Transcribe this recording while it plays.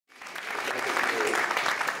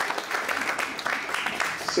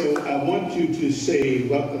So I want you to say,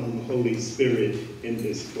 welcome, Holy Spirit, in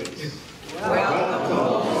this place. Welcome,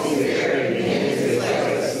 Holy Spirit, in this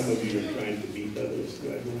place. Some of you are trying to beat others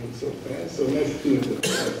by going so fast. So let's do it with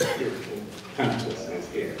spiritual consciousness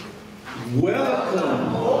here.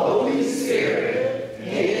 Welcome, Holy Spirit,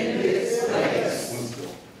 in this place. Once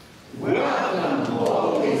more. Welcome,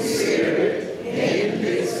 Holy Spirit, in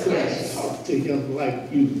this place. Talk to him like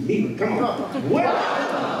you need. Come on.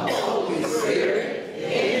 Welcome, Holy Spirit,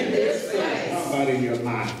 in this place. How about in your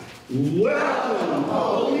mind? Welcome,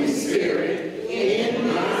 Holy Spirit, in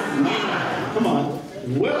my mind. Come on.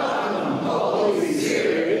 Welcome, Holy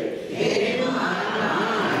Spirit, in my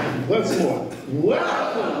mind. Once more.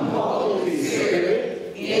 Welcome, Holy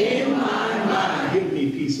Spirit, in my mind. Give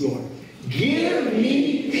me peace, Lord. Give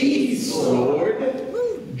me peace, Lord.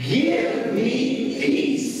 Give me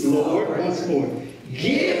peace, Lord. Once more.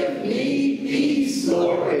 Give me peace,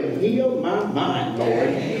 Lord, and heal my mind, Lord.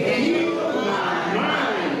 Heal my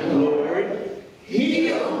mind, Lord.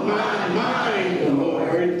 Heal my mind,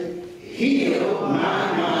 Lord. Heal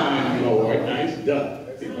my mind, Lord. Nice done.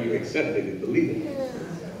 If you accept it and believe it.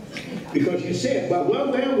 Because you said,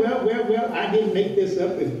 well, I didn't make this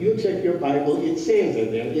up. If you check your Bible, it says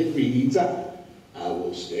in there, it reads, I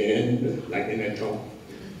will stand, like in that talk,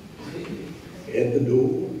 at the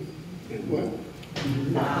door, and what?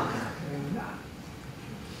 Knock.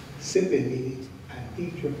 Simply meaning, I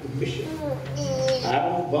need your permission. I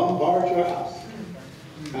don't bombard your house.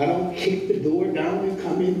 I don't kick the door down and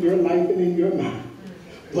come in your life and in your mind.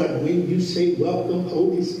 But when you say, welcome,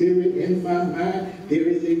 Holy Spirit, in my mind, there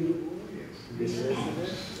is a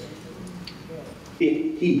response.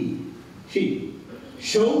 She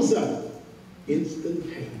shows up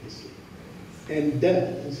instantaneously and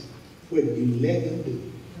does what you let him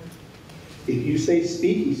do. If you say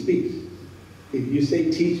speak, he speaks. If you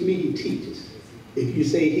say teach me, he teaches. If you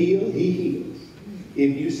say heal, he heals.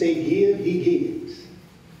 If you say give, he gives.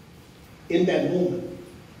 In that moment.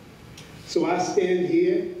 So I stand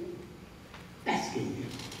here asking him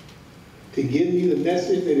to give me the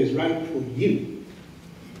message that is right for you.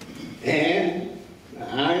 And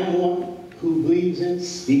I am one who believes in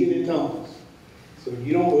speaking in tongues. So if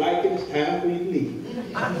you don't like it, it's time for you to leave.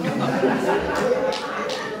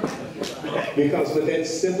 Because what that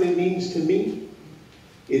simply means to me,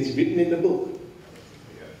 it's written in the book.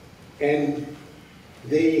 And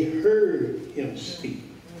they heard him speak.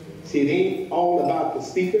 See, it ain't all about the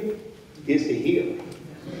speaker, it's the hearer.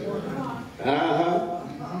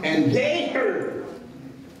 And they heard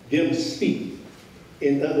him speak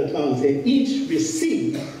in other tongues, and each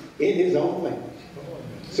received in his own language.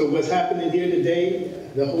 So what's happening here today,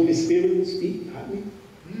 the Holy Spirit will speak, not me.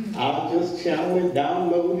 I'll just channel and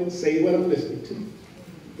download and say what I'm listening to.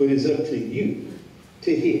 But it's up to you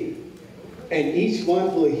to hear. And each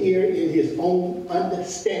one will hear in his own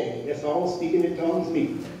understanding. That's all speaking in tongues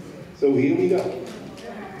means. So here we go.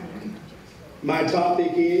 My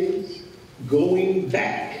topic is going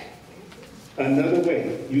back another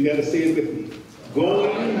way. You got to say it with me.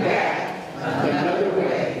 Going back another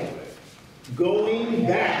way. Going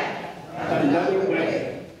back another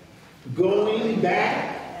way. Going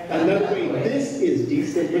back another way. This is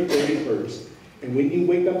December 31st. And when you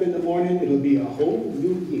wake up in the morning, it'll be a whole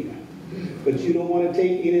new year. But you don't want to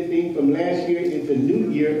take anything from last year into new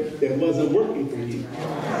year that wasn't working for you.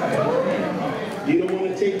 You don't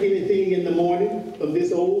want to take anything in the morning from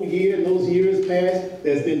this old year and those years past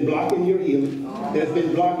that's been blocking your healing, that's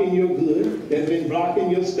been blocking your good, that's been blocking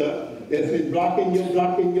your stuff, that's been blocking your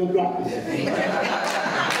blocking. Right?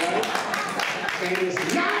 And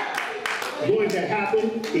it's not going to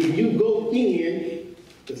happen if you go in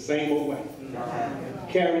the same old way,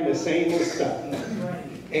 carrying the same old stuff.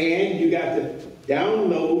 And you got to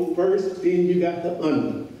download first, then you got to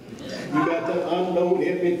unload. You got to unload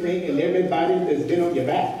everything and everybody that's been on your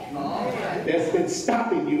back, that's been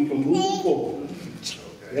stopping you from moving forward.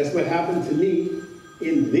 That's what happened to me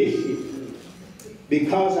in this year.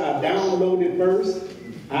 Because I downloaded first,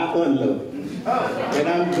 I unloaded. And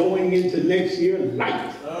I'm going into next year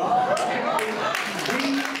light.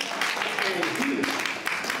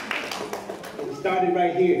 It started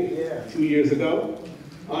right here 2 years ago.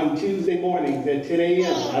 On Tuesday mornings at 10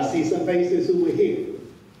 a.m. I see some faces who were here.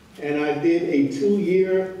 And I did a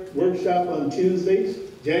 2-year workshop on Tuesdays,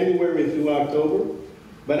 January through October.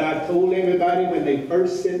 But I told everybody when they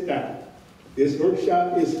first sit down, this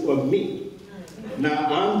workshop is for me. Now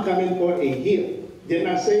I'm coming for a heal. Didn't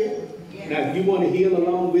I say it? Now if you want to heal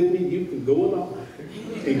along with me, you can go along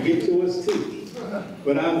and get yours too.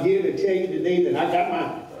 But I'm here to tell you today that I got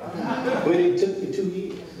mine. But it took me 2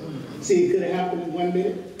 years. See, it could have happened in 1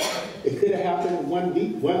 minute. It could have happened in 1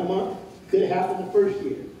 week, 1 month. It could have happened the first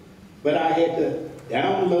year. But I had to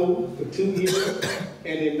download for 2 years,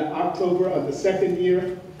 and in the October of the second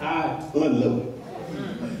year, I unloaded.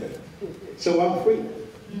 So I'm free.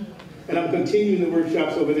 And I'm continuing the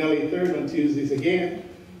workshops over at LA 3rd on Tuesdays again,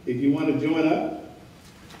 if you want to join up.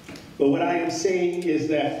 But what I am saying is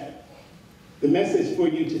that the message for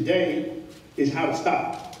you today is how to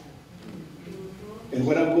stop. And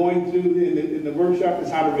what I'm going through in the workshop is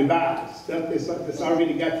how to revise. Stuff that's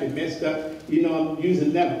already got you messed up. You know, I'm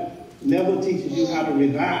using Neville. Neville teaches you how to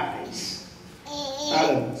revise. How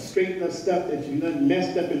to straighten up stuff that you've done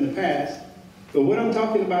messed up in the past. But what I'm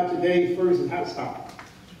talking about today first is how to stop.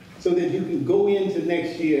 So that you can go into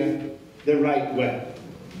next year the right way.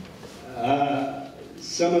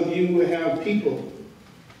 Some of you have people,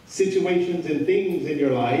 situations and things in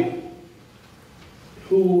your life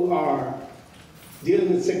who are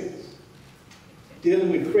dealing with sickness,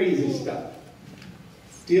 dealing with crazy stuff,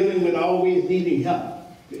 dealing with always needing help.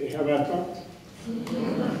 Have I talked?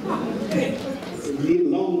 They need a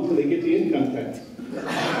loan until they get the income tax.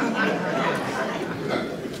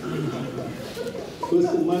 Put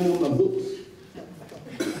some money on my books.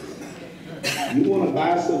 You want to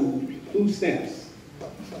buy some food stamps.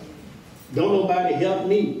 Don't nobody help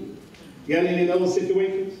me. Got any of those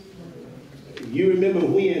situations? You remember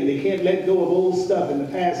when they can't let go of old stuff and the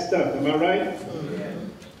past stuff, am I right?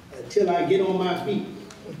 Until I get on my feet.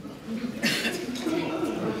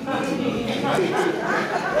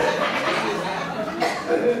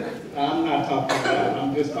 I'm not talking about,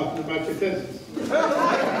 I'm just talking about your cousins.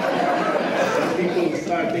 Some people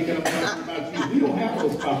start thinking I'm talking about you. We don't have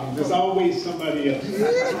those problems. There's always somebody else.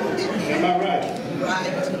 Am I right?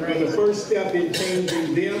 Right. Well, the first step in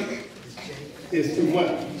changing them is to what?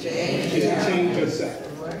 Change. Is to change yourself.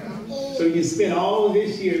 So you spent all of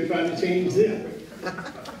this year trying to change them.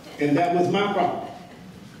 And that was my problem.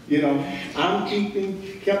 You know,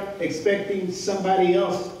 kept expecting somebody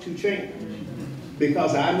else to change.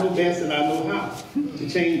 Because I know best and I know how to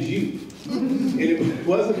change you. And it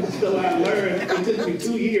wasn't until I learned, it took me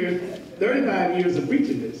 2 years, 35 years of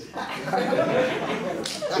preaching this.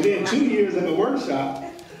 And then 2 years of a workshop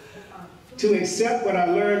to accept what I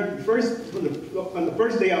learned first on the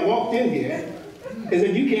first day I walked in here, is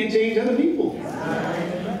that you can't change other people.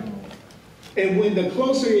 And when the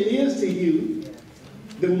closer it is to you,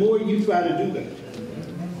 the more you try to do that.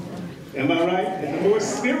 Am I right? And the more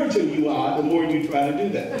spiritual you are, the more you try to do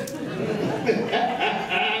that.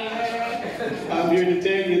 I'm here to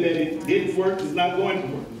tell you that it didn't work, it's not going to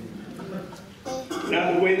work.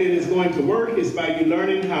 Now the way that it's going to work is by you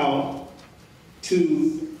learning how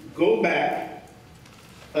to go back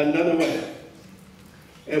another way.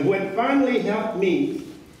 And what finally helped me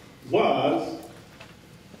was,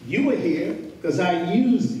 you were here because I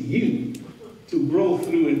used you to grow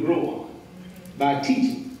through and grow on by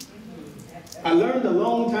teaching. I learned a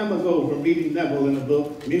long time ago from reading Neville in a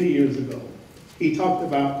book many years ago. He talked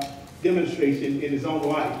about demonstration in his own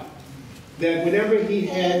life, that whenever he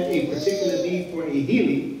had a particular need for a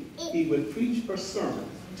healing, he would preach a sermon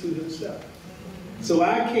to himself. So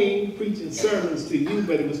I came preaching sermons to you,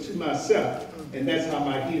 but it was to myself, and that's how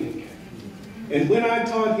my healing came. And when I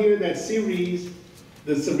taught here that series,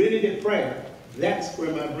 the Serenity Prayer, that's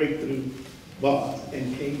where my breakthrough was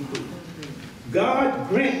and came through. God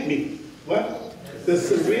grant me what? The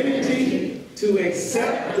serenity to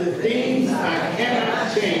accept the things I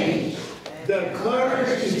cannot change, the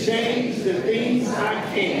courage to change the things I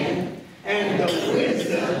can, and the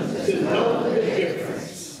wisdom to know the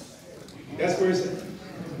difference. That's where it's at.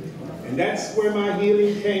 And that's where my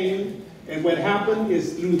healing came. And what happened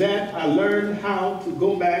is through that, I learned how to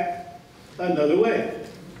go back another way.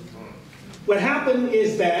 What happened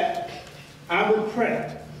is that I would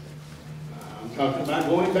pray. I'm talking about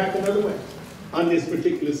going back another way on this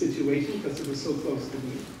particular situation because it was so close to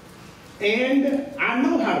me. And I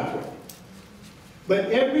know how to pray.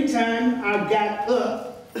 But every time I got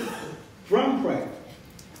up from prayer,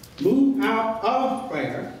 moved out of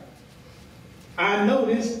prayer, I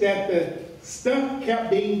noticed that the stuff kept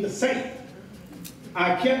being the same.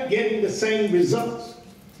 I kept getting the same results.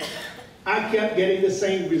 I kept getting the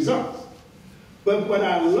same results. But what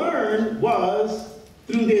I learned was,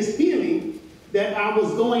 through this healing, that I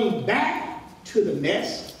was going back to the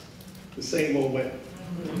mess the same old way.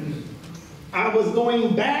 I was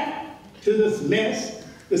going back to this mess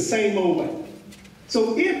the same old way.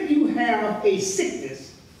 So if you have a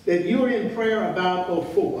sickness that you're in prayer about or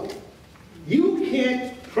for, you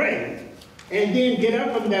can't pray and then get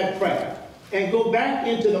up from that prayer and go back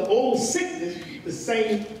into the old sickness, the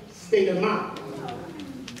same state of mind.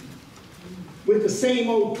 with the same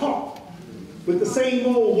old talk, with the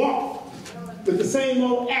same old walk, with the same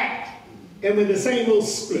old act, and with the same old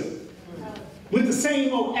script, with the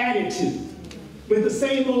same old attitude, with the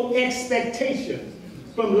same old expectation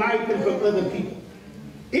from life and from other people.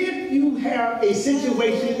 If you have a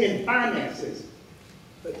situation in finances,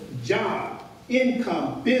 job,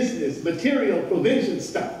 income, business, material, provision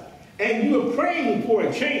stuff, and you are praying for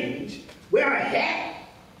a change, well, heck,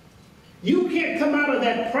 you can't come out of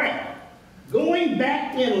that prayer going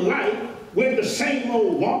back in life with the same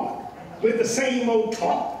old walk, with the same old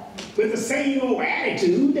talk, with the same old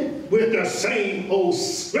attitude, with the same old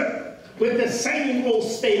script, with the same old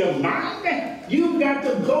state of mind. You've got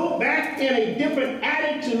to go back in a different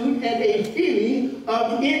attitude and a feeling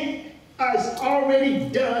of it is already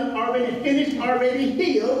done, already finished, already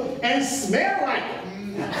healed, and smell like it.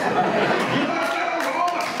 Give up that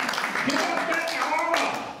aroma. Give up that aura.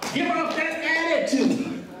 Give up that attitude.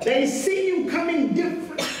 They see you coming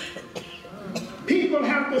different. People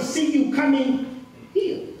have to see you coming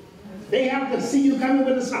healed. They have to see you coming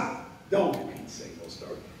with a smile. Don't repeat the same old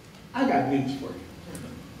story. I got news for you.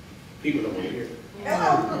 People don't want to hear it.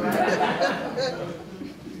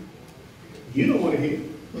 You don't want to hear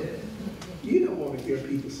it. You don't want to hear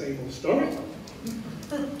people say old story.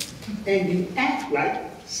 And you act like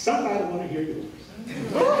somebody want to hear yours.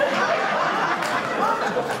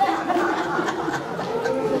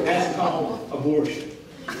 That's called abortion.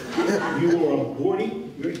 You are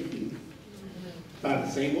aborting your healing by the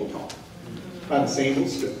same old talk, by the same old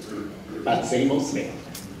script, by the same old smell.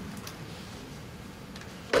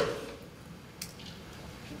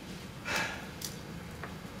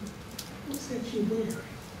 What's that you wearing?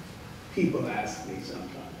 People ask me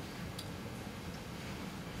sometimes.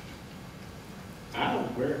 I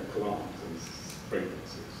don't wear colognes and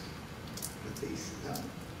fragrances, but they smell.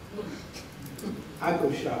 I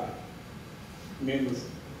go shopping. Men was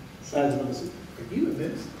size of us. Are you a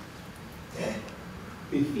minister?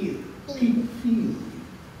 They feel it. People feel you.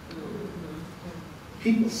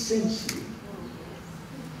 People sense you.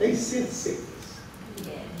 They sense sickness.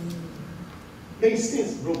 They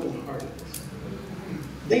sense brokenheartedness.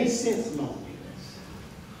 They sense loneliness.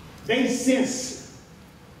 They sense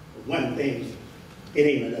one thing, it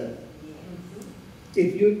ain't another.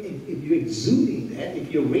 If you're exuding that,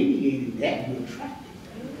 if you're radiating that, you attract it.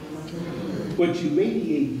 What you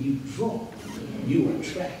radiate, you draw, you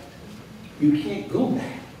attract. You can't go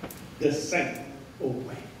back the same old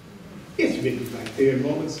way. It's really right there in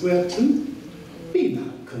Romans 12:2. Be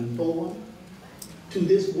not conformed to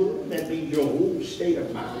this world. That means your old state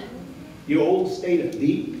of mind, your old state of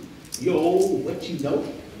being, your old what you know.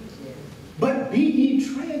 But be ye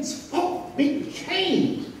transformed, be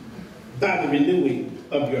changed by the renewing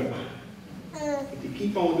of your mind. If you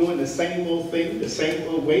keep on doing the same old thing, the same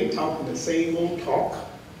old way, talking the same old talk,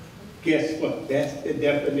 guess what? That's the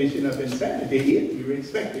definition of insanity if you're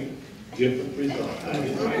expecting different results.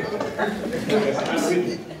 That's not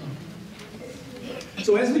really.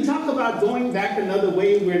 So as we talk about going back another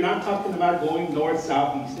way, we're not talking about going north,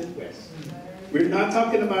 south, east, and west. We're not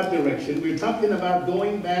talking about direction. We're talking about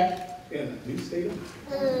going back in a new state of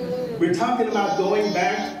mind. We're talking about going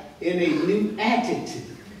back in a new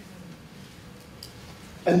attitude,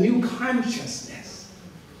 a new consciousness,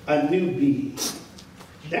 a new being.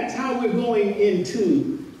 That's how we're going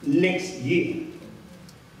into next year.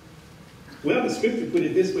 Well, the scripture put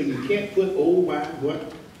it this way: you can't put old wine,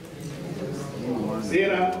 what? Say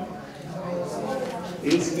it out.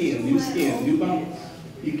 New skin, new bottles.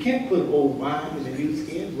 You can't put old wine in the new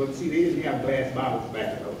skin. Well, see, they didn't have glass bottles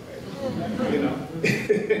back in those days. You know.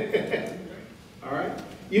 All right.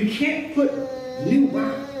 You can't put new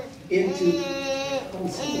wine into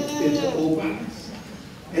old bottles.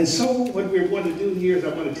 And so what we're going to do here is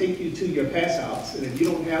I'm going to take you to your pass outs, and if you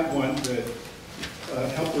don't have one, the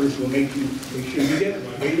helpers will make sure you get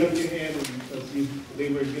one. Raise up your hand because they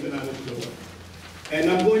were given out at the door. And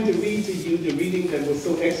I'm going to read to you the reading that was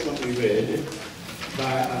so excellently read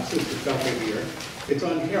by our sister Tucker here. It's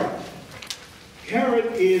on Herod.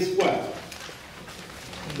 Herod is what?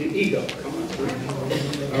 The ego. Come on.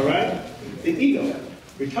 All right? The ego.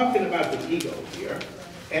 We're talking about the ego here.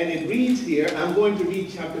 And it reads here, I'm going to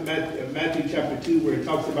read Matthew chapter 2, where it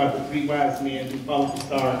talks about the three wise men who followed the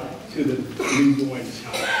star to the newborn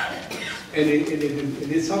child. And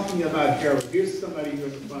it's talking about Herod. Here's somebody who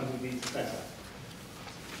responds to these questions.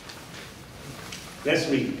 Let's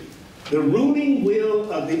read. The ruling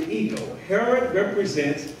will of the ego. Herod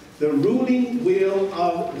represents the ruling will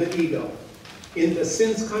of the ego in the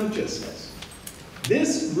sense consciousness.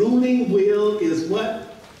 This ruling will is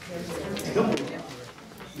what?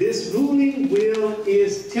 This ruling will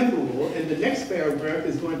is temporal, and the next paragraph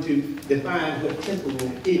is going to define what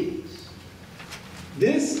temporal is.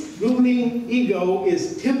 This ruling ego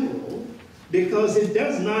is temporal because it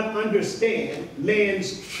does not understand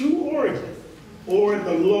man's true origin or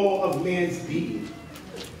the law of man's being.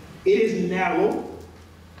 It is narrow,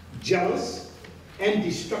 jealous, and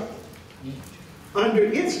destructive. Under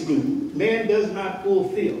its rule, man does not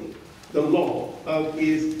fulfill the law of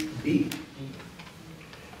his being.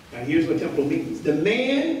 Now here's what temporal means. The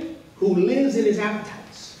man who lives in his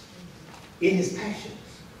appetites, in his passions,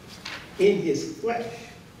 in his flesh,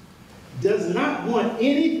 does not want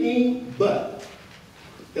anything but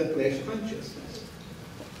the flesh consciousness.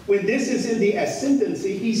 When this is in the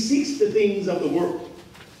ascendancy, he seeks the things of the world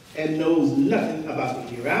and knows nothing about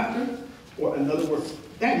the hereafter or another world.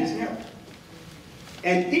 That is narrow.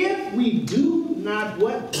 And if we do not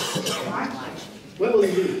what will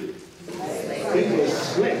he do? He will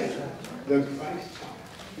slay the Christ child.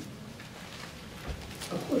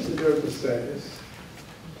 Of course, the Bible says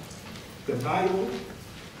the Bible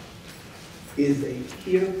is a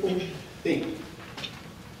fearful thing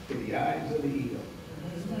to the eyes of the ego.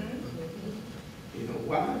 You know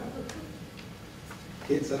why?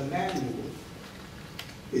 It's a manual.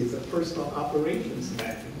 It's a personal operations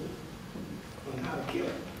manual on how to kill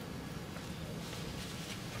it,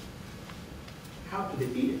 how to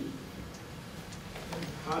defeat it,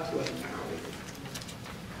 how to annihilate it,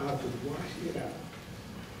 how to wash it out.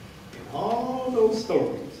 And all those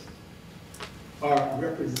stories are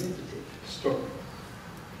representative stories.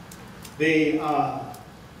 They are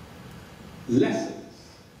lessons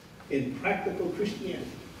in practical Christianity.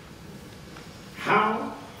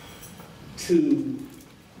 How to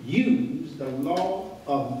use the law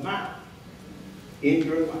of mind in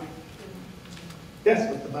your life. That's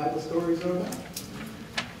what the Bible stories are about.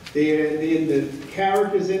 The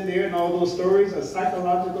characters in there and all those stories are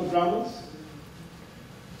psychological dramas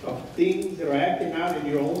of things that are acting out in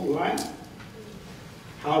your own life.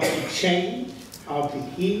 How to change, how to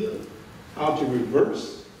heal, how to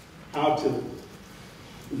reverse, how to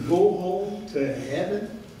go home to heaven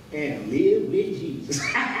and live with Jesus.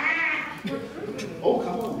 Oh,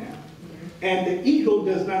 come on now. And the ego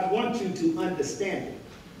does not want you to understand it.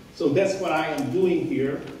 So that's what I am doing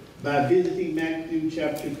here by visiting Matthew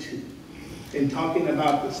chapter 2 and talking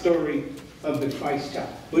about the story of the Christ child.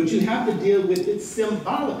 But you have to deal with it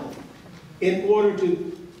symbolically in order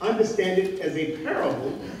to understand it as a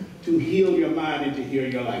parable to heal your mind and to heal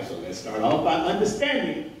your life. So let's start off by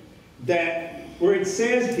understanding that where it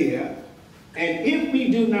says here, and if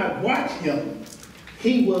we do not watch him,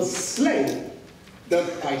 he will slay the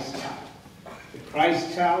Christ child. The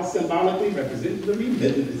Christ child symbolically, representatively,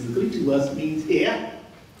 metaphysically to us means here,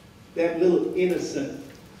 that little innocent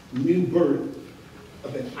new birth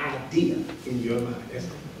of an idea in your mind.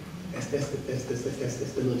 That's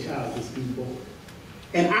the little child that's being born.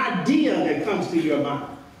 An idea that comes to your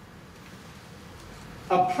mind.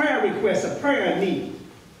 A prayer request, a prayer need.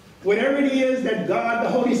 Whatever it is that God, the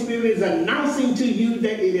Holy Spirit, is announcing to you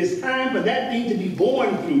that it is time for that thing to be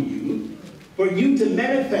born through you, for you to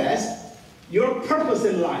manifest your purpose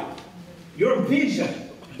in life, your vision,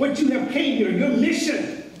 what you have came here, your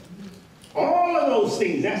mission. All of those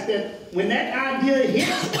things, when that idea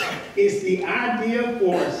hits, it's the idea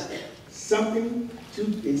for something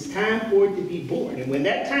it's time for it to be born. And when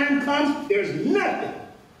that time comes, there's nothing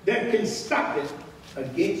that can stop it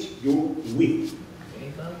against your will.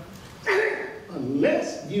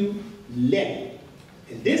 Unless you let it.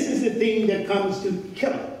 And this is the thing that comes to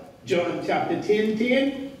kill it. John chapter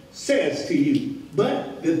 10:10 says to you,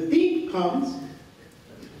 but the thief comes,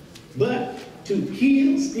 but to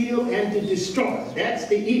kill, steal, and to destroy. That's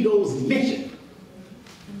the ego's mission,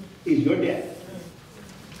 is your death.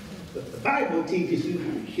 But the Bible teaches you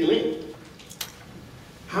how to kill it.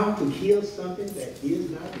 How to kill something that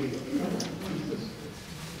is not real.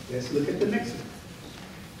 Let's look at the next one.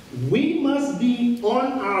 We must be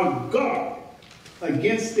on our guard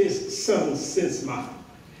against this subtle sense mind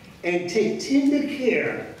and take tender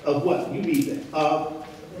care of what? You read that. Of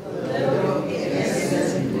the little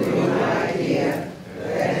innocent new idea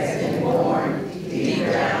that has been born deep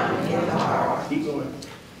down in the heart. Keep going.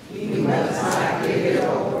 We must not give it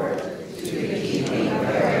over to the keeping of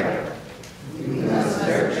error. We must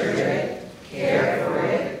nurture it, care for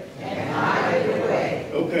it, and hide it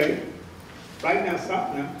away. Okay. Right now,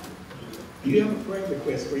 stop now. Do you have a prayer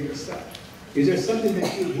request for yourself? Is there something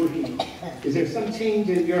that you're working on? Is there some change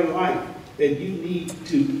in your life that you need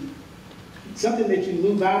to, something that you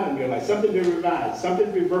move out of your life, something to revise,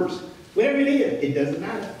 something to reverse? Whatever it is, it doesn't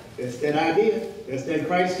matter. That's that idea. That's that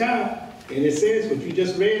Christ child. And it says, what you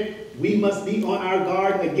just read, we must be on our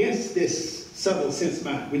guard against this subtle sense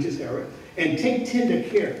mind, which is Herod, and take tender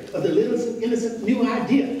care of the little innocent new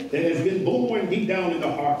idea that has been born deep down in the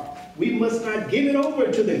heart. We must not give it over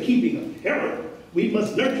to the keeping of Herod. We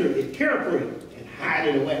must nurture it, care for it, and hide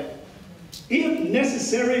it away. If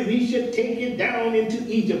necessary, we should take it down into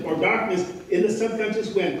Egypt or darkness in the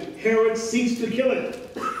subconscious when Herod seeks to kill it.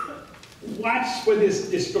 Watch for this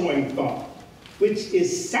destroying thought, which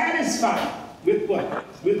is satisfied with what?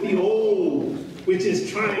 With the old, which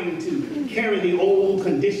is trying to carry the old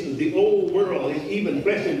conditions, the old world, and even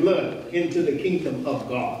flesh and blood into the kingdom of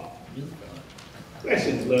God. Flesh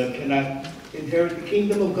and blood cannot inherit the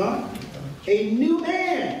kingdom of God. A new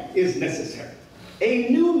man is necessary. A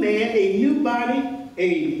new man, a new body,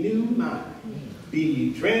 a new mind. Be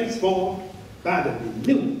ye transformed by the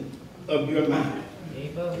renewing of your mind.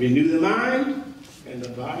 Renew the mind, and the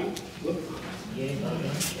body will follow.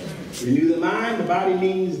 Renew the mind. The body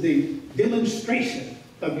means the demonstration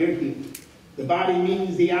of your healing. The body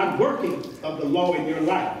means the outworking of the law in your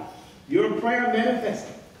life. Your prayer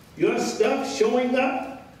manifesting. Your stuff showing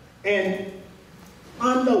up and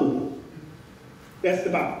unloading. That's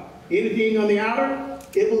the body. Anything on the outer,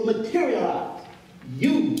 it will materialize.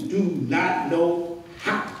 You do not know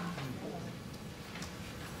how.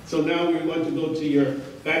 So now we're going to go to your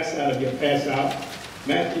backside of your pass out,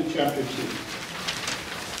 Matthew chapter 2.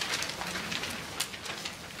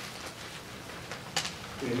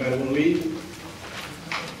 Anybody want to leave?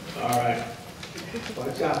 All right.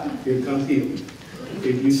 Watch out. Here comes healing.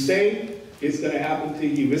 If you stay, it's going to happen to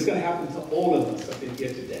you. It's going to happen to all of us up in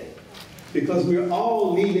here today. Because we're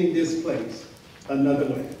all leaving this place another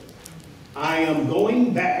way. I am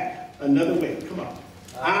going back another way. Come on.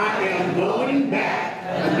 I am going back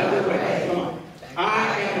another way. Come on.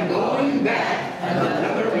 I am going back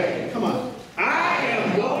another way. Come on. I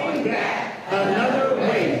am going back another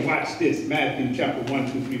way. Watch this. Matthew chapter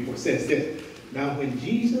 1, 2, 3, 4 says this. Now when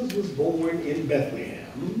Jesus was born in Bethlehem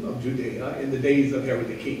of Judea in the days of Herod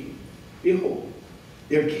the king, behold,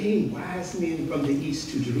 there came wise men from the east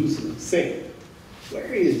to Jerusalem, saying,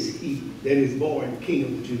 where is he that is born King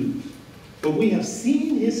of the Jews? For we have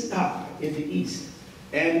seen his star in the east,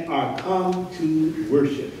 and are come to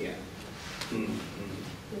worship him.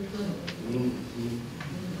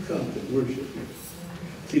 Come to worship him.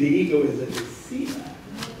 See, the ego is a deceiver.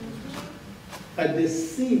 A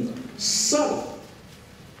deceiver. Subtle.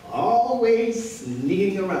 Always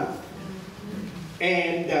sneaking around.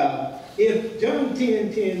 And if John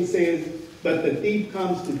 10:10 says, but the thief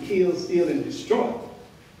comes to kill, steal, and destroy,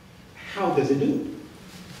 how does it do it?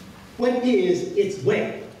 What is its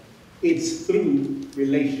way? It's through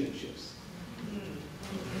relationships.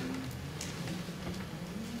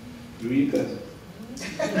 Through your cousin.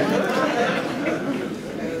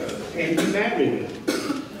 And you marry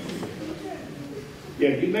them. Yeah,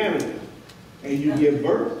 you marry them. And you give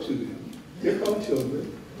birth to them. They're called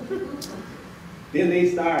children. Then they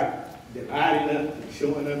start dividing up and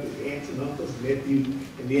showing up as aunts and uncles, nephews,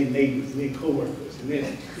 and then neighbors, and then co-workers, and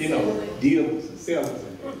then, you know, dealers and sellers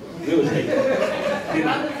and real estate.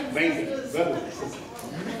 Bankers, brothers and sisters.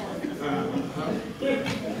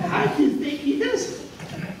 How do you think he does it?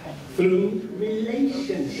 Through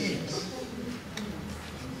relationships.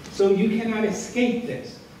 So you cannot escape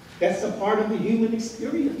this. That's a part of the human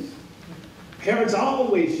experience. Parents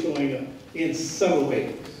always showing up in subtle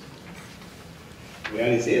ways. Well,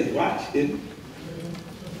 it says watch, didn't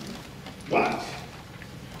it? Watch.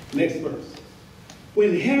 Next verse.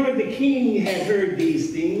 When Herod the king had heard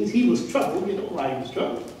these things, he was troubled. You know why he was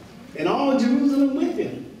troubled. And all Jerusalem with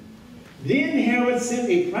him. Then Herod sent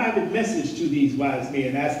a private message to these wise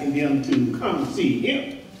men, asking them to come see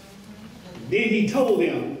him. Then he told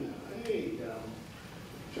them, hey,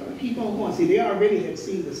 try to keep on going. See, they already had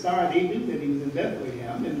seen the star. They knew that he was in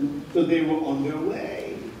Bethlehem, and so they were on their way.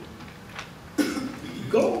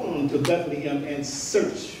 Go on to Bethlehem and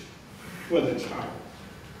search for the child.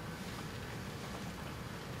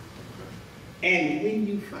 And when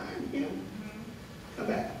you find him, come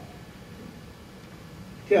back.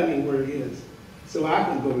 Tell me where he is, so I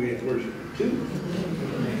can go there and worship him too.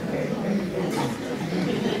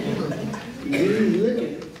 You're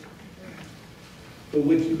looking for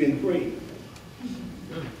what you've been praying.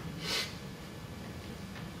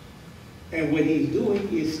 And what he's doing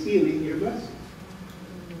is stealing your blessing.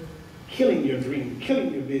 Killing your dream,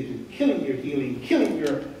 killing your vision, killing your healing, killing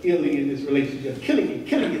your healing in this relationship, killing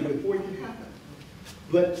it before it can happen.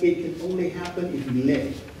 But it can only happen if you let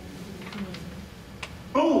it.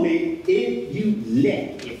 Only if you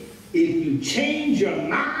let it. If you change your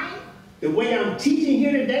mind, the way I'm teaching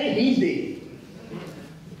here today, he's dead.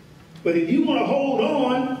 But if you want to hold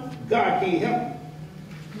on, God can't help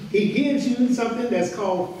you. He gives you something that's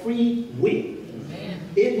called free will. Amen.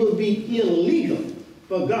 It will be illegal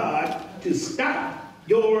for God to stop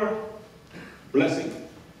your blessing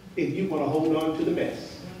if you want to hold on to the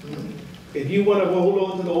best. If you want to hold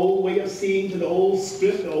on to the old way of seeing, to the old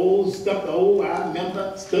script, the old stuff, the old I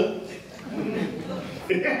remember stuff.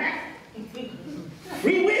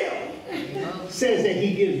 Free will says that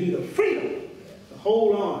he gives you the freedom to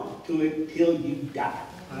hold on to it till you die.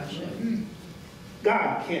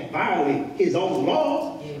 God can't violate his own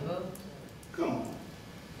laws. Come on.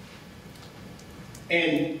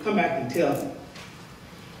 And come back and tell me.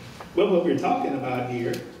 Well, what we're talking about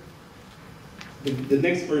here, the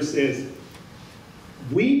next verse says,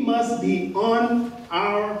 we must be on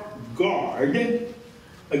our guard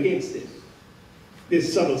against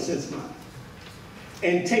this subtle sense mind.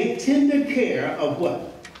 And take tender care of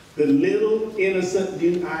what? The little innocent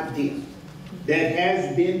new idea that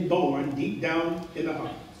has been born deep down in the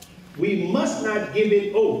heart. We must not give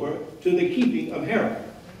it over to the keeping of Herod.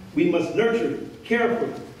 We must nurture it, care for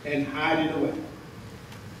it, and hide it away.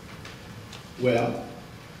 Well,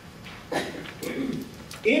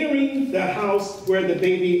 entering the house where the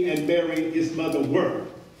baby and Mary, his mother, were.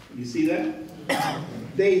 You see that?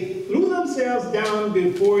 They threw themselves down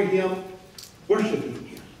before him, worshiping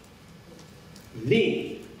him.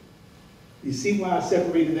 Then, you see why I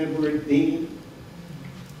separated that word then?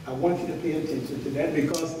 I want you to pay attention to that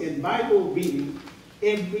because in Bible reading,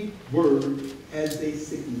 every word has a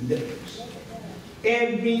significance.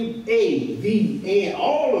 Every A, V, and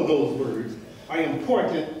all of those words are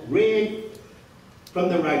important, read from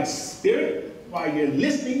the right spirit while you're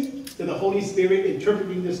listening to the Holy Spirit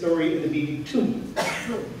interpreting the story in the meaning to you.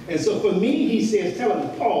 And so for me, he says, tell them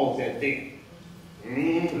to pause that then.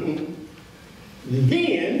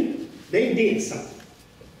 Then they did something.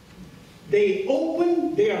 They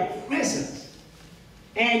opened their presents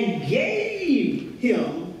and gave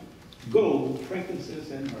him gold, frankincense,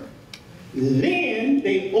 and myrrh. Then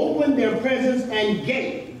they opened their presents and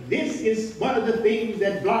gave. This is one of the things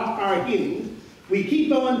that block our healing. We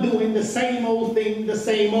keep on doing the same old thing the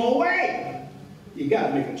same old way. You got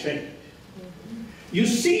to make a change. You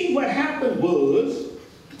see, what happened was,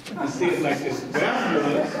 I say it like this, what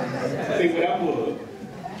happened was, say what happened was,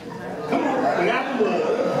 come on, what happened was,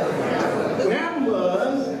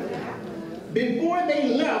 before they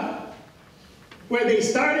left where they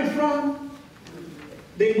started from,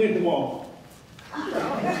 they went to Walmart.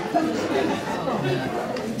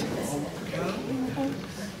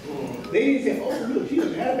 They didn't say, oh, look, she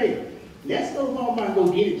doesn't have a baby. Let's go to Walmart and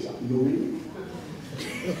go get him something.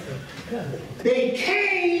 No. They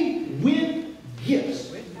came with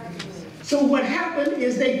gifts. So what happened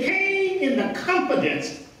is they came in the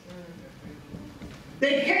confidence.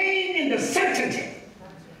 They came in the certainty.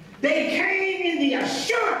 They came in the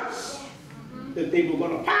assurance that they were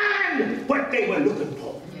going to find what they were looking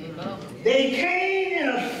for. They came in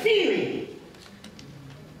a feeling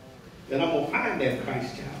that I'm going to find that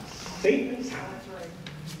Christ child. Satan's house.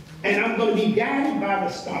 And I'm going to be guided by the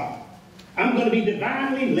star. I'm going to be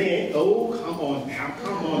divinely led. Oh, come on now,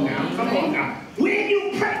 come on now, come on now. When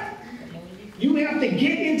you pray, you have to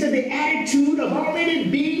get into the attitude of already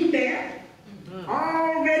being there.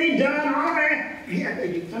 Already done, already. Yeah, are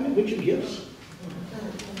you coming with your gifts?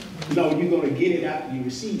 No, you're going to get it after you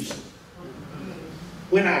receive something.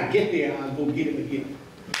 When I get there, I'll go get it again.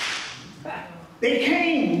 They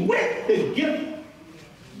came with the gift.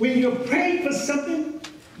 When you're praying for something,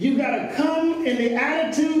 you got to come in the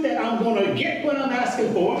attitude that I'm going to get what I'm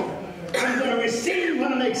asking for. I'm going to receive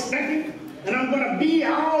what I'm expecting. And I'm going to be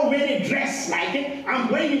already dressed like it. I'm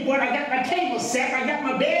waiting for it. I got my table set. I got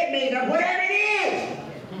my bed made up. Whatever it is.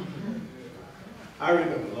 I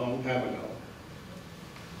remember a long time ago,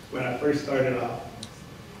 when I first started off,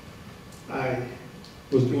 I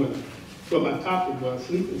was doing, well, my topic was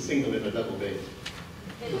sleeping single in a double bed.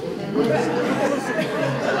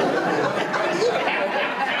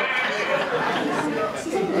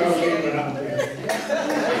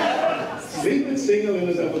 Sleeping single in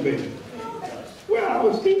a double bed. Well, I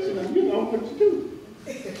was teaching them, you know, what to do.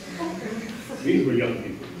 These were young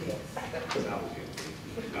people, because I was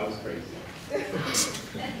young. I was crazy.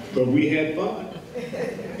 But we had fun,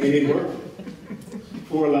 and it worked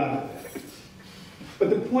for a lot of that. But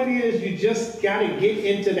the point is, you just got to get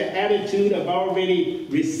into the attitude of already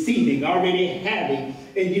receiving, already having,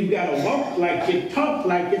 and you've got to walk like it, talk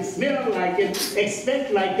like it, smell like it,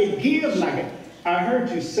 expect like it, give like it. I heard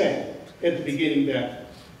you say at the beginning that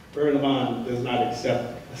Ahman does not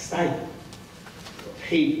accept a stipend or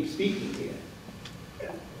pay for speaking here.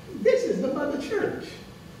 This is the mother church.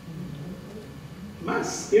 my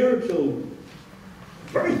spiritual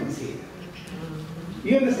birth was here.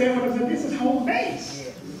 You understand what I'm saying? This is home base.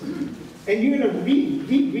 And you're in a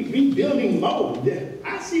rebuilding mode.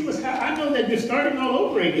 I see what's happening. I know that you're starting all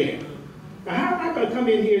over again. Now, how am I going to come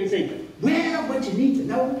in here and say, well, what you need to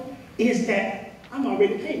know is that I'm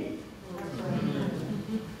already paid.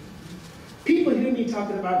 People hear me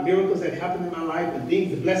talking about miracles that happen in my life and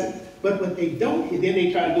things, the blessings, but what they don't hear, then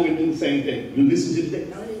they try to go and do the same thing. You listen to the thing.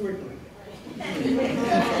 No, it ain't working like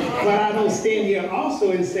that. But I don't stand here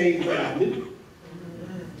also and say what I do.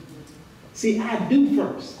 See, I do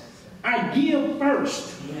first. I give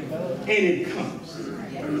first, and it comes.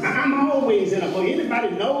 I'm always in a mode. Anybody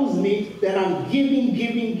knows me that I'm giving,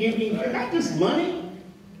 not just money,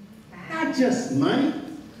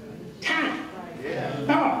 time,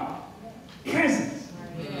 thought, presence.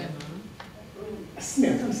 I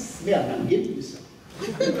smell, I'm giving you something.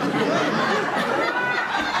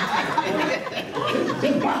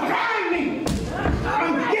 Just behind me,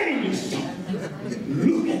 I'm giving you something.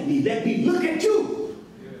 Look at me, let me look at you.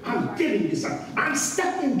 I'm giving you something. I'm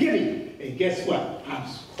stuck in giving. And guess what? I'm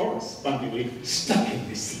correspondingly stuck in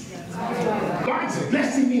receiving. God's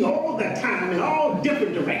blessing me all the time in all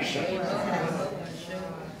different directions.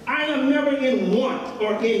 I am never in want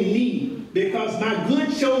or in need because my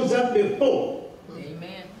good shows up before.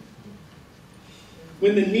 Amen.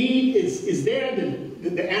 When the need is there,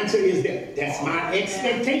 the answer is there. That's my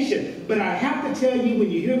expectation. But I have to tell you, when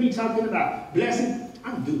you hear me talking about blessing,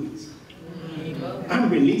 I'm doing something. I'm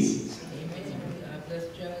releasing something.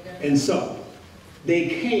 And so, they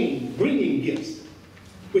came bringing gifts,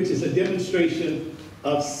 which is a demonstration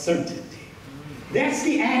of certainty. That's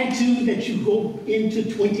the attitude that you go into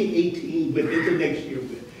 2018 with, into next year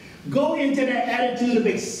with. Go into that attitude of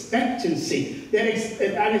expectancy, that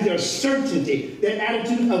attitude of certainty, that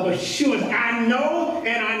attitude of assurance. I know,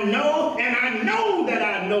 and I know, and I know that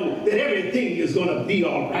I know that everything is going to be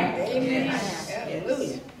all right. Amen.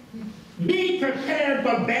 Hallelujah. Be prepared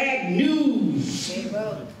for bad news.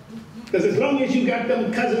 Because as long as you got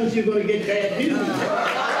them cousins, you're going to get bad news.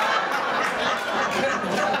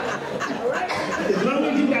 As long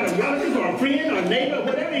as you got a relative or a friend or a neighbor,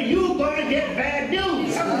 whatever, you're going to get bad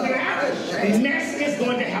news. Something's going to happen. Mess is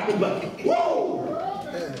going to happen, but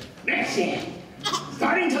whoa! Next year,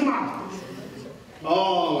 starting tomorrow,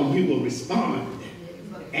 oh, you will respond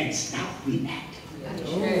and stop reacting.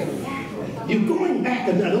 You're going back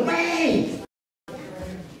another way.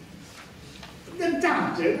 The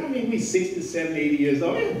doctor, I mean, we 60, 70, 80 years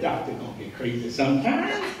old. The doctor gonna get crazy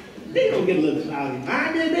sometimes. They're gonna get a little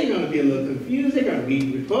cloudy-minded. They're gonna be a little confused. They're gonna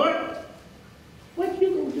read the report. What you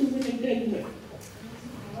gonna do when they tell you that?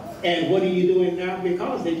 And what are you doing now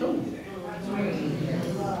because they told you that?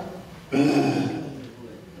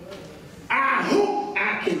 I hope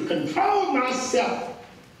I can control myself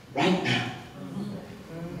right now.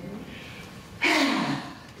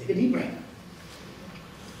 Take a deep breath.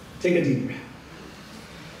 Take a deep breath.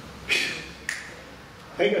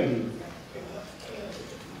 Take a deep breath.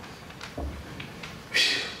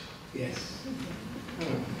 Yes.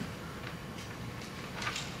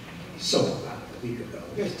 So about a week ago,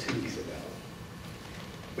 just 2 weeks ago,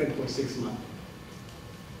 went for a 6-month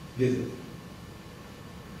visit.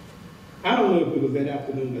 I don't know if it was that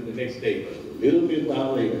afternoon or the next day, but a little bit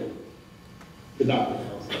while later, the doctor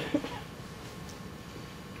calls me.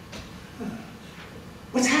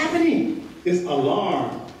 What's happening? This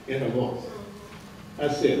alarm in her voice. I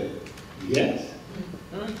said, yes.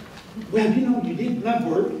 Well, you know, you did blood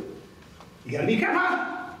work. You gotta be careful.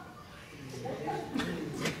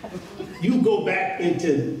 You go back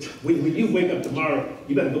into, when you wake up tomorrow,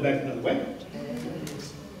 you better go back another way.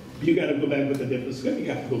 You gotta go back with a different script. You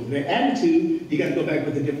gotta go with an attitude. You gotta go back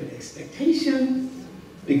with a different expectation.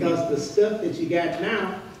 Because the stuff that you got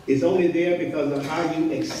now is only there because of how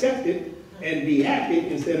you accept it and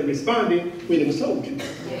reacted instead of responding when it was told you.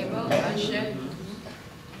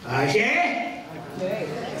 I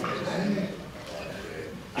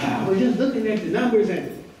was just looking at the numbers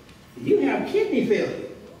and you have kidney failure.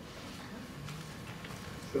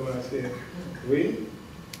 So I said, really?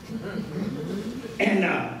 And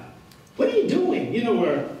what are you doing? You know,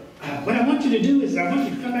 what I want you to do is I want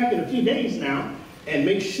you to come back in a few days now and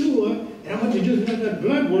make sure, and I want you to do another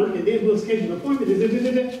blood work and then we'll schedule an appointment.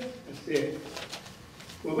 I said,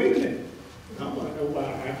 well, wait a minute. I want to know why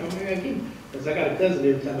I come back again. Because I got a cousin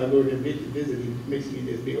every time I go to visit, he makes me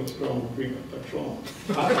this big old strong drink of Patron.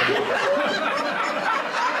 He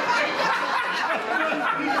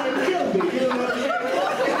said, kill me, you know what I'm saying?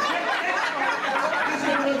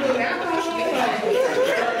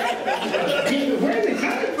 Where's it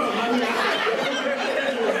coming from? I mean,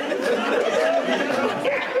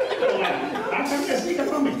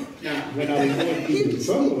 Now, when I was going through the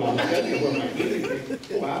summer, I was telling you what my feelings were.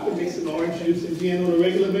 Oh, I would make some orange juice and gin on a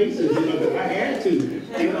regular basis, you know, because I had to.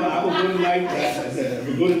 You know, I would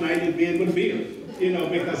go tonight in bed with a beer, you know,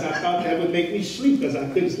 because I thought that would make me sleep, because I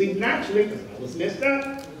couldn't sleep naturally, because I was messed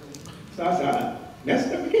up. So I said, I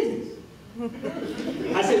messed up my kidneys.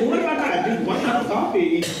 I said, what about I drink 1 cup of coffee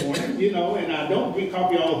each morning, you know, and I don't drink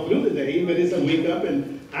coffee all through the day, but it's a wake up,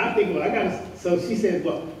 and I think, well, I got to, so she said,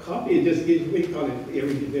 well, coffee, it just gives, we call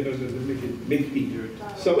it, make me.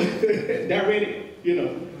 So, diuretic, you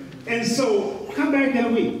know. And so, come back in a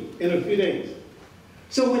week, in a few days.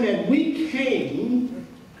 So when that week came,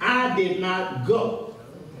 I did not go.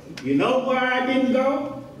 You know why I didn't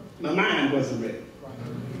go? My mind wasn't ready.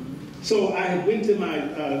 So I went to my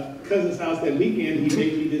cousin's house that weekend. He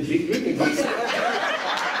made me this big drinking glass.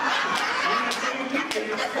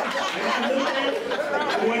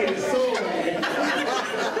 I wanted it so bad.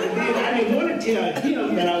 And then I didn't want to tell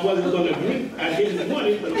him that I wasn't going to drink. I didn't want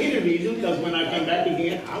it for any reason, because when I come back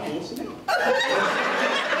again, I won't smell.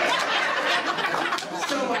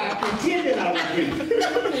 So I pretended I was drinking.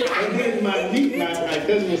 And then my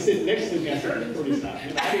cousin was sitting next to me. I said, "What is that?"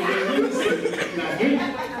 I didn't really say, "Not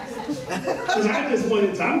drinking." Because I just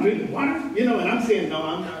wanted to, I'm drinking water, you know, and I'm saying, no,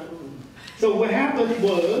 I'm not. So what happened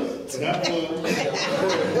was, I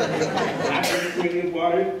drank plenty of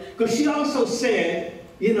water. Because she also said,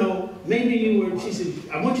 you know, maybe she said,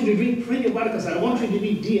 I want you to drink plenty of water because I want you to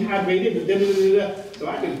be dehydrated. So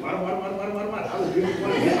I did water. I was drinking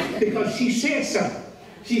water because she said something.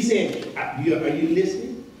 She said, are you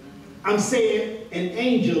listening? I'm saying an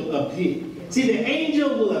angel appeared. See, the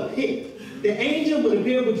angel will appear. The angel will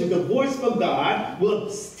appear, which is the voice of God, will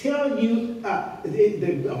tell you,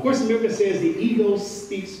 of course, the miracle says the ego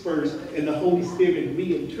speaks first and the Holy Spirit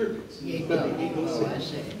reinterprets what the ego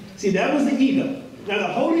says. See, that was the ego. Now, the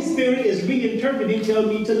Holy Spirit is reinterpreting, telling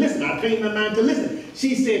me to listen. I trained my mind to listen.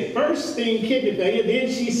 She said, first thing, kidney failure, then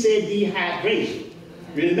she said dehydration.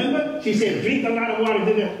 Remember? She said, drink a lot of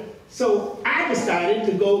water. So I decided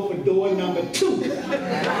to go for door number 2.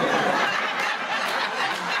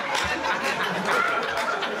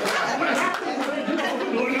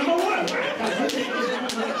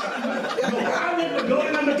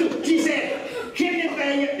 She said, kidney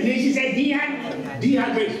failure, and then she said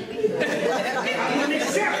dehydration. I wouldn't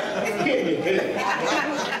accept kidney failure.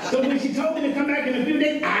 So when she told me to come back in a few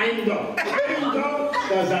days, I didn't go. I didn't go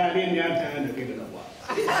because I didn't have time to get enough water.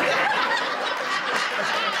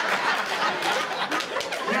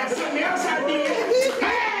 Now something else I did.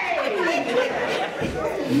 Hey!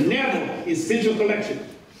 Neville, Essential Collection.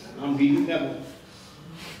 I'm reading Neville.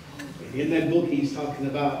 And in that book, he's talking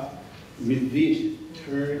about revision.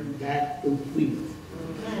 Turn back the wheel.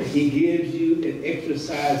 And he gives you an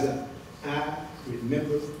exercise of I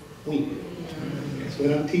remember when. That's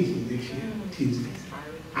what I'm teaching this year, Tuesdays.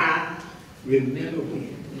 I remember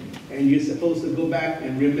when. And you're supposed to go back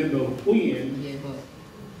and remember when.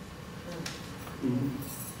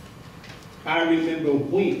 I remember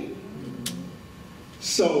when.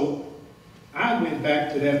 So I went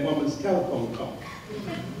back to that woman's telephone call.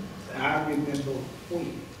 I remember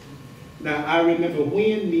when. Now, I remember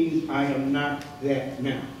when means I am not that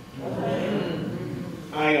now.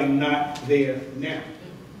 I am not there now.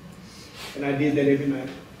 And I did that every night.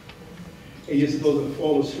 And you're supposed to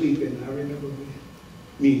fall asleep, and I remember when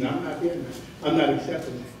means I'm not there now. I'm not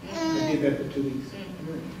accepting that. I did that for 2 weeks.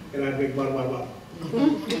 And I drank water.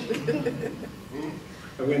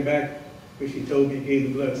 I went back when she told me, gave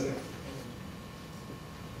the blood sample.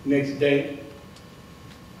 Next day,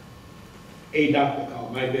 a doctor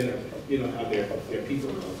called. Might have been you know how their people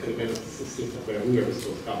could have been a assistant or whoever's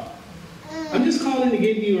supposed to call. I'm just calling to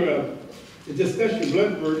give you to discuss your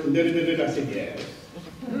blood work and I said, yes.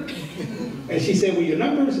 And she said, well, your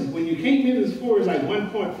numbers, when you came in as far as like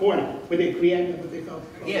 1.40, but they creatinine, what they call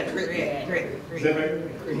it? Yeah, creatinine. Is that right?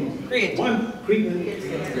 Creatinine.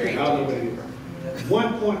 Creatinine. I don't know what it is.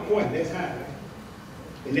 1.40, that's high, right?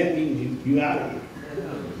 And that means you out of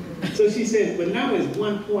here. So she said, but now it's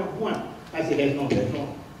 1.1. I said, that's wrong, that's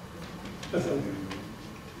wrong. That's okay.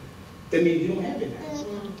 That means you don't have it now.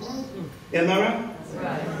 Am I right?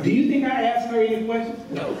 Right. Do you think I asked her any questions?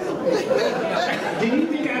 No. Do you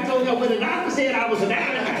think I told her when the doctor said I was an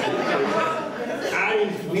animal?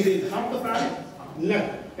 We didn't talk about it? No.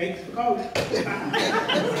 Thanks for calling.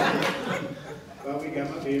 Well, we got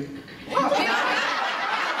my beer.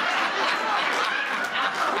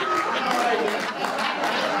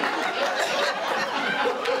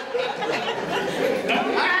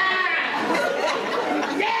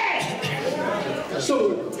 So,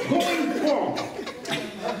 going forward,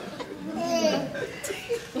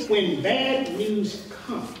 when bad news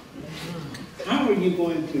comes, How are you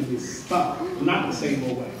going to respond? Not the same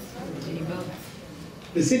old way.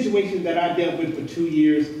 The situation that I dealt with for 2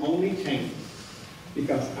 years only changed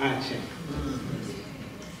because I changed.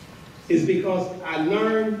 It's because I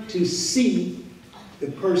learned to see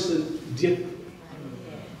the person differently.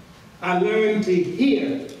 I learned to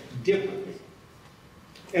hear differently.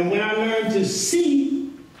 And when I learned to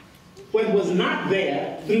see what was not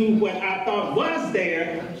there through what I thought was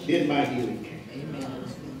there, then my healing came. Amen.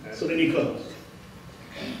 So let me close.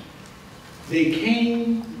 They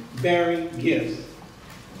came bearing gifts,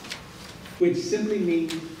 which simply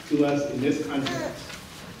means to us in this context,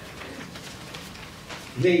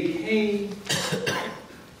 they came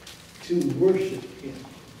to worship him.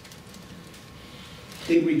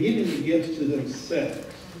 They were giving the gifts to themselves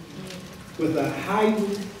with a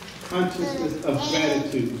heightened consciousness of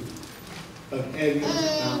gratitude of having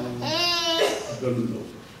found the Lord,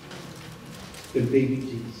 the baby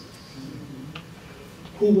Jesus,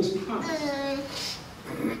 who was promised.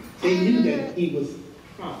 They knew that he was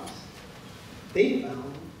promised. They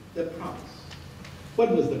found the promise.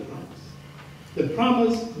 What was the promise? The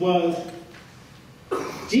promise was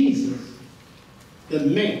Jesus, the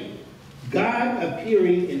man, God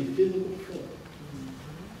appearing in physical form,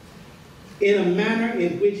 in a manner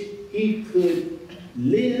in which he could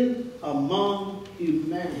live among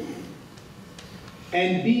humanity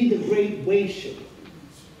and be the great way-shaker,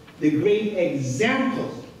 the great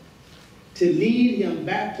example to lead him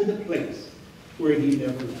back to the place where he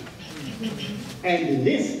never left. And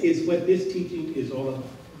this is what this teaching is all about.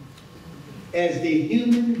 As the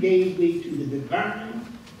human gave way to the divine,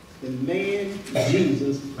 the man,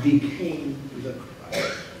 Jesus, became the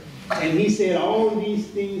Christ. And he said, all these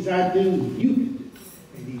things I do, you can do.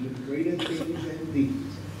 And even greater things than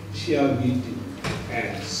these shall you do.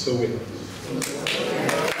 And so it